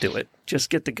husbands, don't do it. Just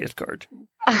get the gift card.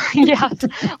 Yes.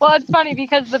 Well, it's funny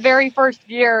because the very first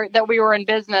year that we were in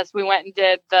business, we went and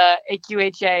did the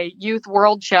AQHA Youth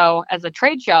World Show as a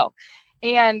trade show.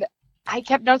 And I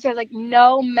kept noticing, I was like,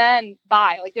 no men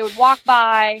buy. Like, they would walk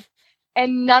by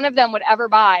and none of them would ever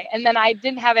buy. And then I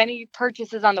didn't have any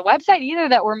purchases on the website either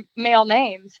that were male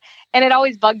names. And it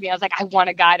always bugged me. I was like, I want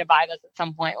a guy to buy this at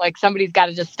some point. Like, somebody's got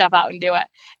to just step out and do it.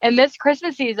 And this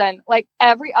Christmas season, like,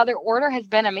 every other order has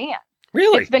been a man.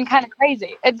 Really? It's been kind of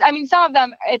crazy. Some of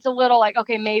them, it's a little like,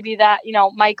 okay, maybe that,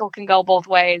 Michael can go both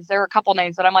ways. There are a couple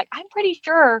names, but I'm like, I'm pretty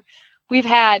sure we've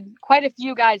had quite a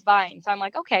few guys buying. So I'm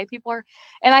like, okay, people are,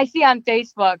 and I see on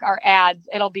Facebook, our ads,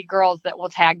 it'll be girls that will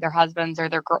tag their husbands or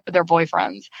their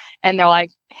boyfriends. And they're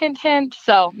like, hint, hint.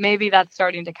 So maybe that's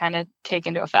starting to kind of take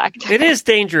into effect. It is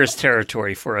dangerous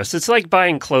territory for us. It's like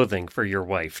buying clothing for your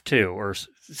wife, too, or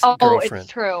girlfriend.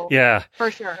 It's true. Yeah. For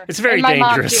sure. It's very and my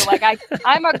dangerous. Mom too. Like,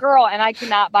 I'm a girl and I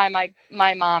cannot buy my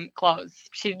mom clothes.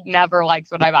 She never likes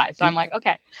what I buy. So I'm like,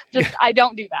 okay, I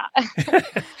don't do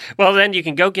that. Well, then you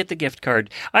can go get the gift card.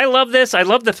 I love this. I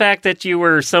love the fact that you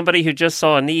were somebody who just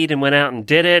saw a need and went out and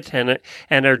did it and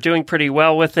are doing pretty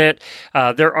well with it.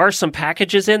 There are some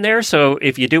packages in there. So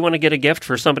if you do want to get a gift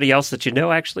for somebody else that you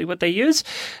know actually what they use,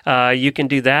 you can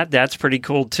do that. That's pretty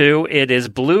cool too. It is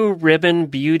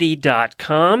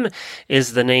blueribbonbeauty.com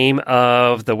is the name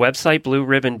of the website,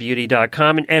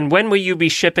 blueribbonbeauty.com. And when will you be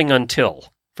shipping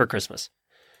until for Christmas?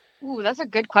 Ooh, that's a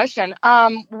good question.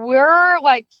 We're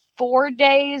like 4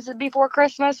 days before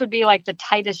Christmas would be like the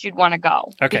tightest you'd want to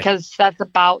go. Okay. Because that's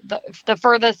about the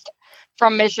furthest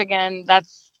from Michigan.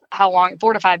 That's how long,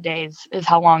 4 to 5 days is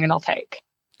how long it'll take.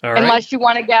 All right. Unless you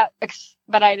want to get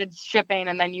expedited shipping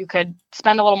and then you could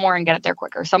spend a little more and get it there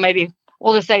quicker. So maybe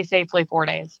we'll just say safely 4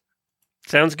 days.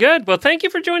 Sounds good. Well, thank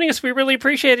you for joining us. We really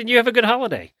appreciate it. You have a good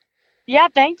holiday. Yeah,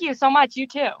 thank you so much. You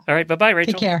too. All right. Bye-bye,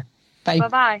 Rachel. Take care. Bye.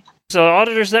 Bye-bye. So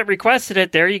auditors that requested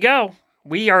it, there you go.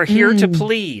 We are here to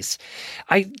please.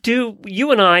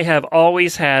 You and I have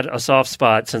always had a soft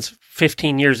spot since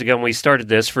 15 years ago when we started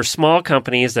this for small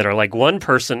companies that are like one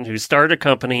person who started a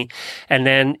company and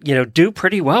then, do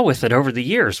pretty well with it over the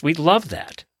years. We love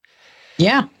that.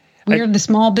 Yeah. We're the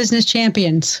small business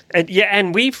champions.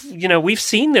 And we've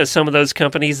seen some of those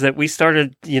companies that we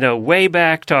started, way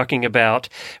back talking about.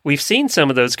 Now seen some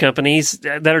of those companies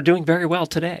that are doing very well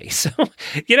today. So,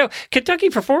 Kentucky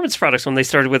Performance Products, when they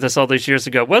started with us all those years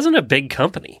ago, wasn't a big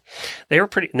company.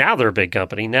 Now they're a big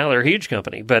company. Now they're a huge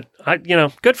company. But,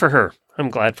 good for her. I'm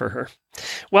glad for her.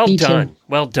 Well Me done. too.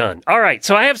 Well done. All right.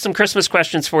 So I have some Christmas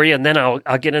questions for you, and then I'll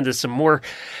get into some more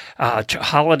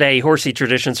holiday horsey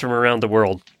traditions from around the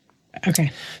world.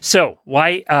 Okay. So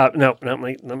why?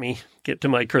 Let me get to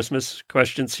my Christmas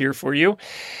questions here for you.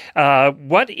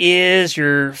 What is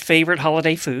your favorite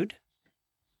holiday food?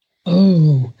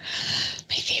 Oh,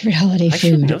 my favorite holiday I food.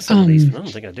 should know some of these, but I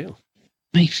don't think I do.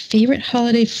 My favorite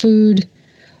holiday food.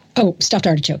 Oh, stuffed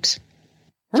artichokes.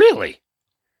 Really?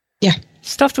 Yeah.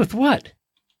 Stuffed with what?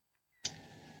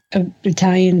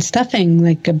 Italian stuffing,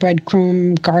 like a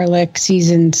breadcrumb, garlic,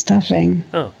 seasoned stuffing.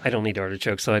 Oh, I don't eat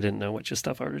artichokes, so I didn't know what you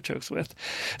stuff artichokes with.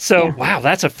 So, Wow,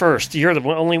 that's a first. You're the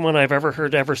only one I've ever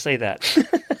heard ever say that.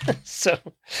 So,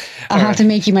 I'll have to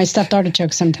make you my stuffed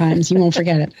artichoke sometimes. You won't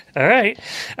forget it. All right.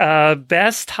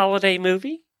 Best holiday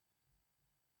movie?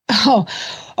 Oh,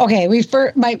 okay. We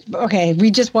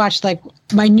just watched like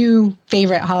my new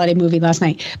favorite holiday movie last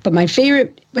night, but my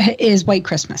favorite is White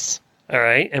Christmas. All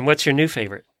right. And what's your new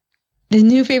favorite? The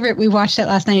new favorite, we watched it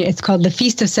last night. It's called The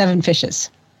Feast of Seven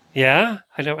Fishes. Yeah?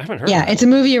 I haven't heard of it. Yeah, it's a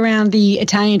movie around the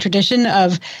Italian tradition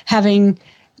of having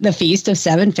the Feast of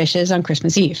Seven Fishes on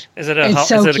Christmas Eve. Is it a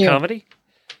comedy?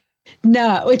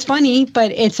 No, it's funny,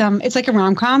 but it's like a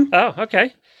rom-com. Oh,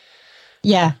 okay.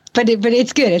 Yeah, but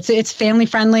it's good. It's family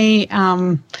friendly.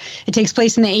 It takes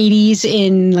place in the 80s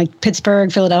in like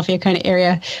Pittsburgh, Philadelphia kind of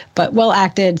area, but well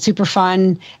acted, super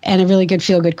fun, and a really good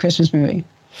feel-good Christmas movie.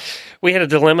 We had a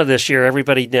dilemma this year.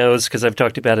 Everybody knows, because I've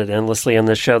talked about it endlessly on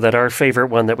this show, that our favorite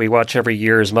one that we watch every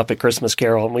year is Muppet Christmas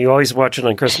Carol, and we always watch it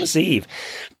on Christmas Eve.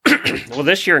 Well,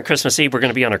 this year on Christmas Eve, we're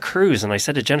going to be on a cruise, and I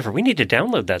said to Jennifer, we need to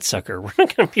download that sucker. We're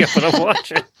not going to be able to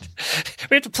watch it.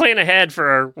 We have to plan ahead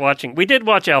for our watching. We did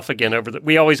watch Elf again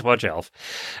we always watch Elf.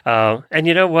 And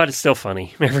you know what? It's still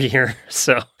funny every year.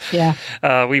 So Yeah.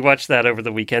 We watched that over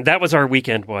the weekend. That was our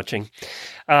weekend watching.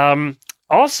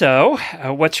 Also,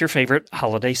 what's your favorite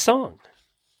holiday song?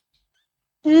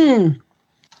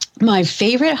 My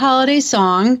favorite holiday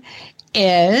song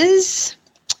is,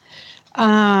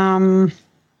 what's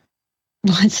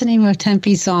the name of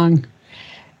Tempe's song?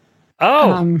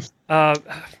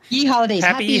 Ye Holidays.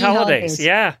 Happy Ye Holidays.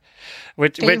 Yeah.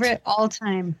 Favorite all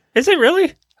time. Is it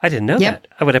really? I didn't know Yep. that.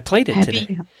 I would have played it Happy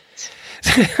today.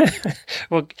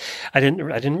 Well, I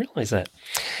didn't realize that.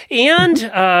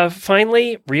 And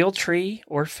finally, real tree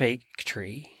or fake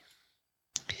tree?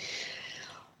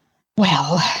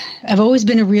 Well, I've always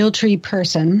been a real tree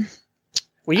person.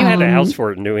 Well, you had a house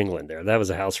for it in New England there. That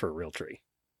was a house for a real tree.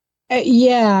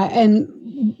 Yeah,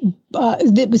 and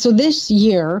so this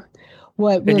year,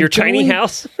 what in your tiny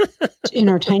house? In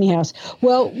our tiny house.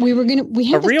 Well, we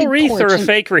have a real wreath or a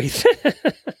fake wreath?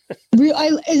 Real.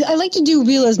 I like to do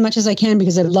real as much as I can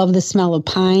because I love the smell of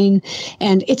pine,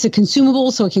 and it's a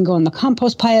consumable, so it can go in the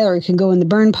compost pile or it can go in the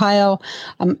burn pile.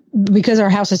 Because our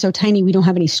house is so tiny, we don't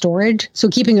have any storage, so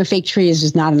keeping a fake tree is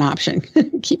just not an option.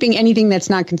 Keeping anything that's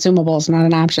not consumable is not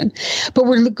an option. But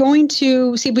we're going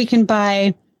to see if we can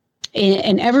buy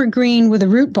an evergreen with a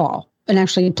root ball and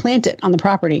actually plant it on the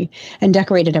property and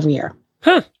decorate it every year.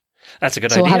 Huh. That's a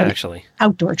good idea, actually.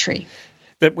 Outdoor tree.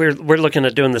 But we're looking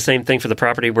at doing the same thing for the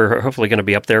property. We're hopefully going to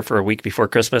be up there for a week before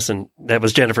Christmas, and that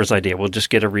was Jennifer's idea. We'll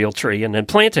just get a real tree and then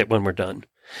plant it when we're done.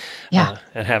 Yeah.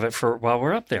 And have it for while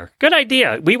we're up there. Good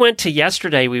idea. We went to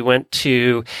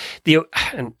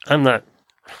and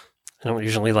I don't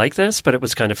usually like this, but it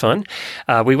was kind of fun.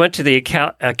 We went to the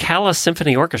Ocala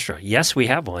Symphony Orchestra. Yes, we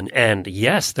have one. And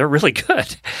yes, they're really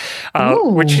good.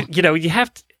 Which, you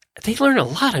have to, they learn a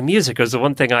lot of music was the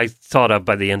one thing I thought of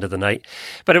by the end of the night.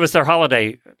 But it was their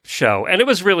holiday show, and it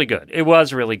was really good. It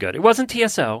was really good. It wasn't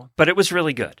TSO, but it was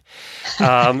really good.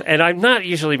 And I'm not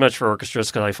usually much for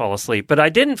orchestras because I fall asleep, but I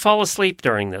didn't fall asleep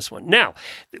during this one. Now,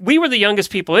 we were the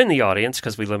youngest people in the audience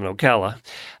because we live in Ocala,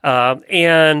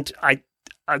 and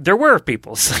there were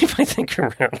people asleep, I think,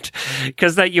 around,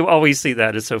 because that you always see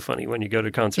that. It's so funny when you go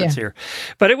to concerts here.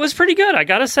 But it was pretty good. I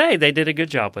got to say, they did a good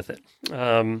job with it.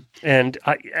 And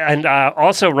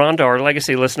also, Rhonda, our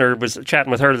legacy listener, was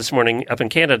chatting with her this morning up in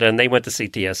Canada, and they went to see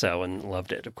TSO and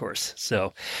loved it, of course.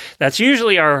 So that's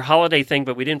usually our holiday thing,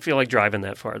 but we didn't feel like driving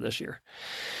that far this year.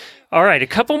 All right, a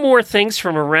couple more things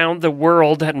from around the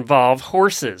world that involve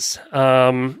horses.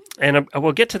 And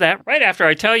we'll get to that right after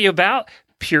I tell you about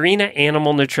Purina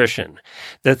Animal Nutrition,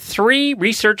 the 3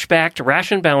 research-backed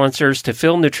ration balancers to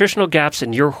fill nutritional gaps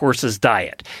in your horse's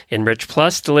diet. Enrich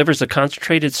Plus delivers a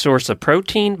concentrated source of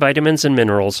protein, vitamins, and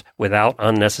minerals without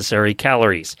unnecessary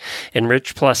calories.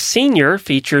 Enrich Plus Senior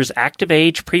features Active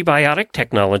Age prebiotic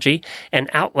technology and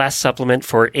Outlast supplement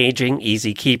for aging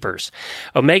easy keepers.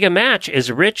 Omega Match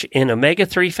is rich in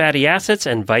omega-3 fatty acids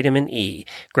and vitamin E,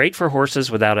 great for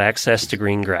horses without access to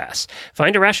green grass.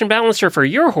 Find a ration balancer for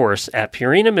your horse at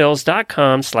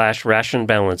purinamills.com/ration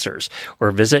balancers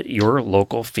or visit your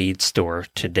local feed store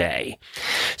today.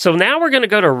 So now we're going to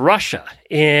go to Russia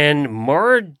in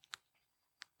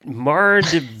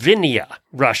Mordvinia,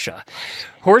 Russia.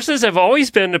 Horses have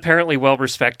always been apparently well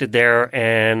respected there,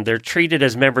 and they're treated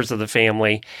as members of the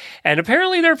family. And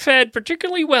apparently they're fed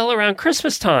particularly well around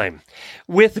Christmas time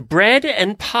with bread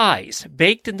and pies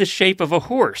baked in the shape of a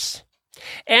horse.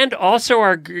 And also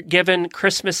are given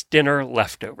Christmas dinner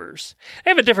leftovers. They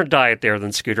have a different diet there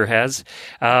than Scooter has.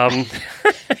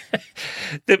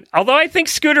 Although I think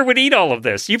Scooter would eat all of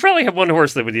this. You probably have one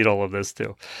horse that would eat all of this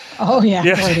too. Oh, yeah.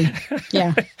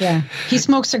 Yeah. He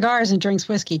smokes cigars and drinks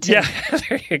whiskey too. Yeah,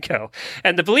 there you go.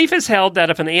 And the belief is held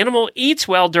that if an animal eats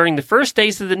well during the first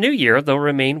days of the new year, they'll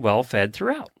remain well fed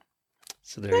throughout.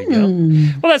 So there you go.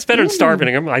 Well, that's better than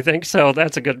starving them, I think. So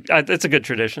that's a good. It's a good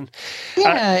tradition.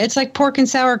 Yeah, it's like pork and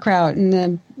sauerkraut,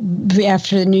 and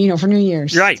after for New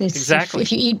Year's, right? Exactly.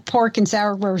 If you eat pork and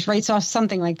sauerkraut with right sauce,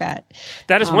 something like that.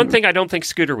 That is one thing I don't think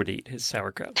Scooter would eat: his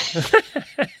sauerkraut.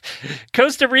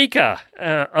 Costa Rica,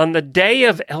 on the day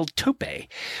of El Tope,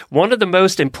 one of the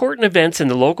most important events in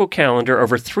the local calendar.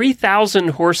 Over 3,000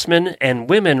 horsemen and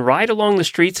women ride along the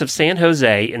streets of San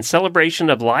Jose in celebration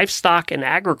of livestock and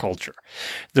agriculture.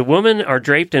 The women are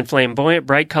draped in flamboyant,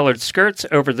 bright-colored skirts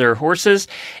over their horses,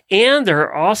 and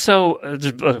they're also,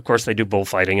 of course, they do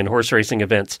bullfighting and horse racing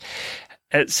events.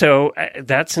 So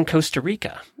that's in Costa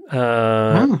Rica.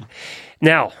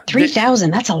 Now,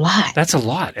 3,000, that's a lot. That's a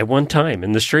lot at one time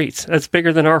in the streets. That's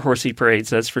bigger than our horsey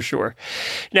parades, that's for sure.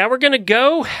 Now we're going to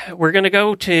go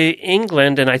to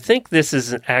England, and I think this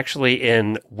is actually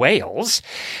in Wales.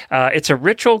 It's a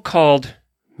ritual called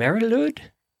Merrilwd,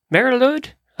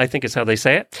 I think is how they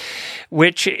say it,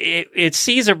 which it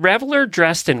sees a reveler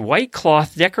dressed in white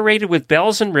cloth, decorated with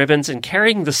bells and ribbons, and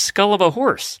carrying the skull of a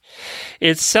horse.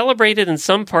 It's celebrated in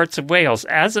some parts of Wales.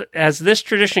 As this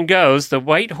tradition goes, the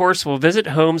white horse will visit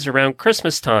homes around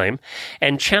Christmas time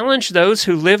and challenge those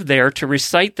who live there to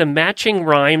recite the matching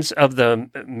rhymes of the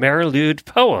Merrilwd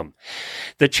poem.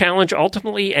 The challenge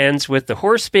ultimately ends with the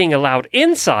horse being allowed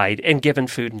inside and given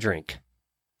food and drink.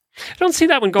 I don't see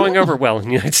that one going over well in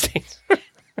the United States.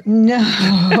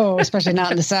 No, especially not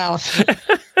in the South.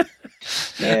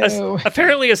 No.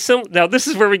 Apparently, now this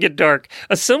is where we get dark.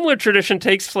 A similar tradition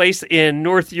takes place in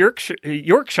North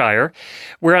Yorkshire,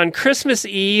 where on Christmas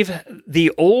Eve,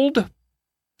 the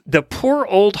poor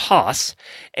old hoss,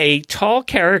 a tall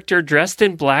character dressed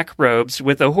in black robes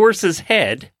with a horse's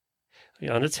head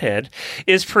on its head,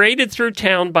 is paraded through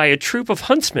town by a troop of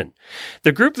huntsmen.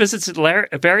 The group visits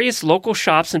various local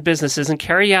shops and businesses and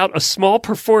carry out a small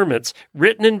performance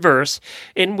written in verse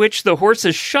in which the horse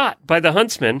is shot by the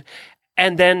huntsman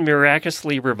and then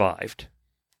miraculously revived.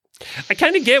 I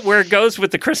kind of get where it goes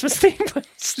with the Christmas theme, but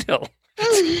still.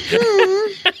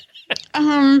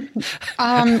 I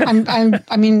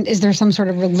mean, is there some sort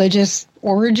of religious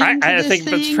origin? I think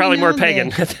it's probably more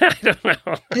pagan. I don't know.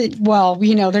 Well,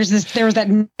 there was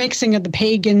that mixing of the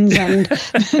pagans and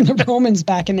the Romans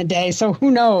back in the day. So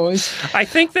who knows? I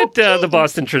think that the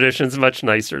Boston tradition is much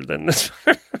nicer than this.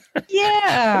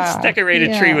 Yeah, let's decorate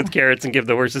a tree with carrots and give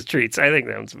the horses treats. I think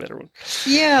that one's a better one.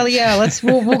 Yeah.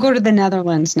 We'll go to the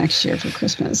Netherlands next year for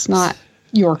Christmas, not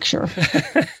Yorkshire.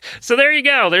 So there you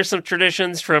go. There's some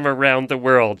traditions from around the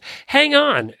world. Hang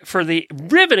on for the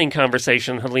riveting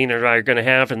conversation Helena and I are going to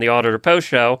have in the Auto to Post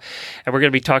show. And we're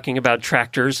going to be talking about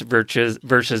tractors versus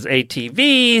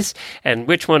ATVs and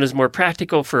which one is more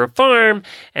practical for a farm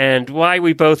and why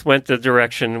we both went the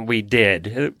direction we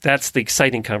did. That's the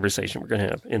exciting conversation we're going to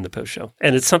have in the post show.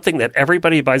 And it's something that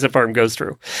everybody who buys a farm goes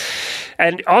through.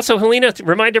 And also, Helena,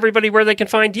 remind everybody where they can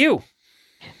find you.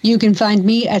 You can find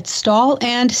me at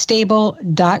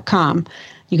stallandstable.com.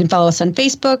 You can follow us on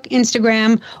Facebook,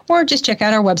 Instagram, or just check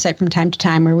out our website from time to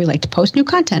time where we like to post new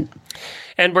content.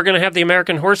 And we're going to have the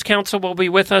American Horse Council will be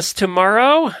with us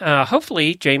tomorrow.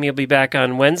 Hopefully, Jamie will be back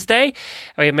on Wednesday.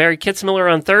 We have Mary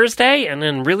Kitzmiller on Thursday, and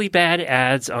then Really Bad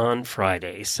Ads on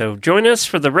Friday. So join us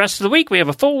for the rest of the week. We have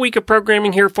a full week of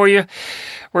programming here for you.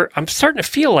 I'm starting to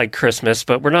feel like Christmas,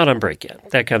 but we're not on break yet.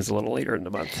 That comes a little later in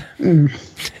the month.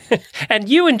 And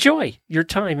you enjoy your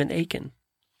time in Aiken.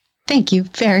 Thank you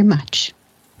very much.